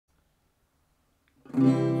Be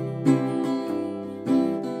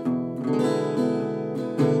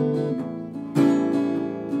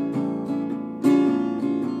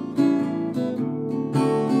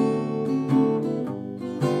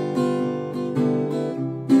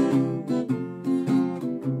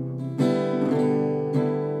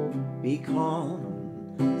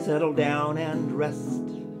calm, settle down and rest.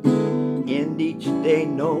 End each day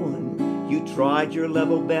knowing you tried your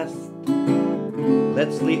level best.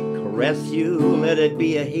 Let sleep caress you, let it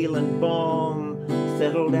be a healing balm.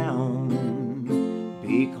 Settle down,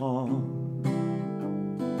 be calm.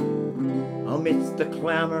 Amidst the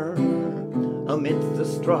clamor, amidst the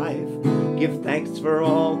strife, give thanks for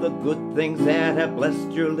all the good things that have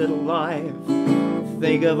blessed your little life.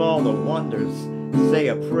 Think of all the wonders, say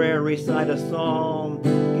a prayer, recite a psalm.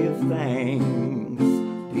 Give thanks,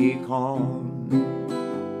 be calm.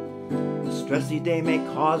 A stressy day may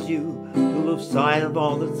cause you to lose sight of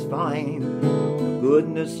all that's fine. The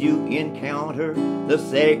goodness you encounter, the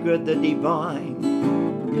sacred, the divine.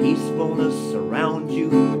 Peacefulness surrounds you,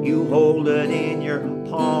 you hold it in your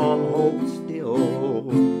palm. Hold still,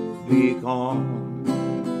 be calm.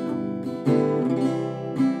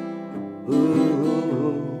 Ooh,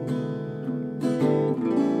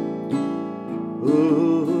 ooh,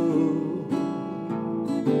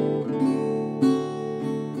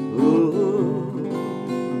 ooh,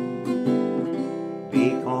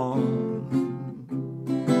 be calm.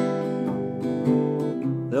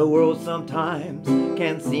 The world sometimes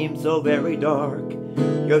can seem so very dark.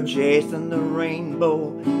 You're chasing the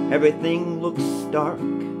rainbow, everything looks stark.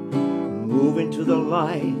 Move into the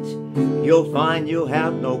light, you'll find you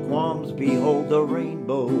have no qualms. Behold the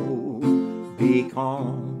rainbow, be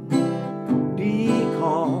calm, be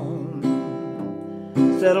calm.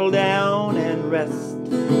 Settle down and rest.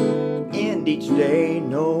 End each day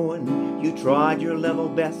knowing you tried your level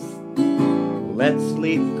best. Let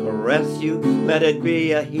sleep caress you, let it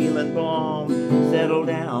be a healing balm. Settle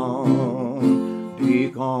down, be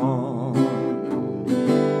calm.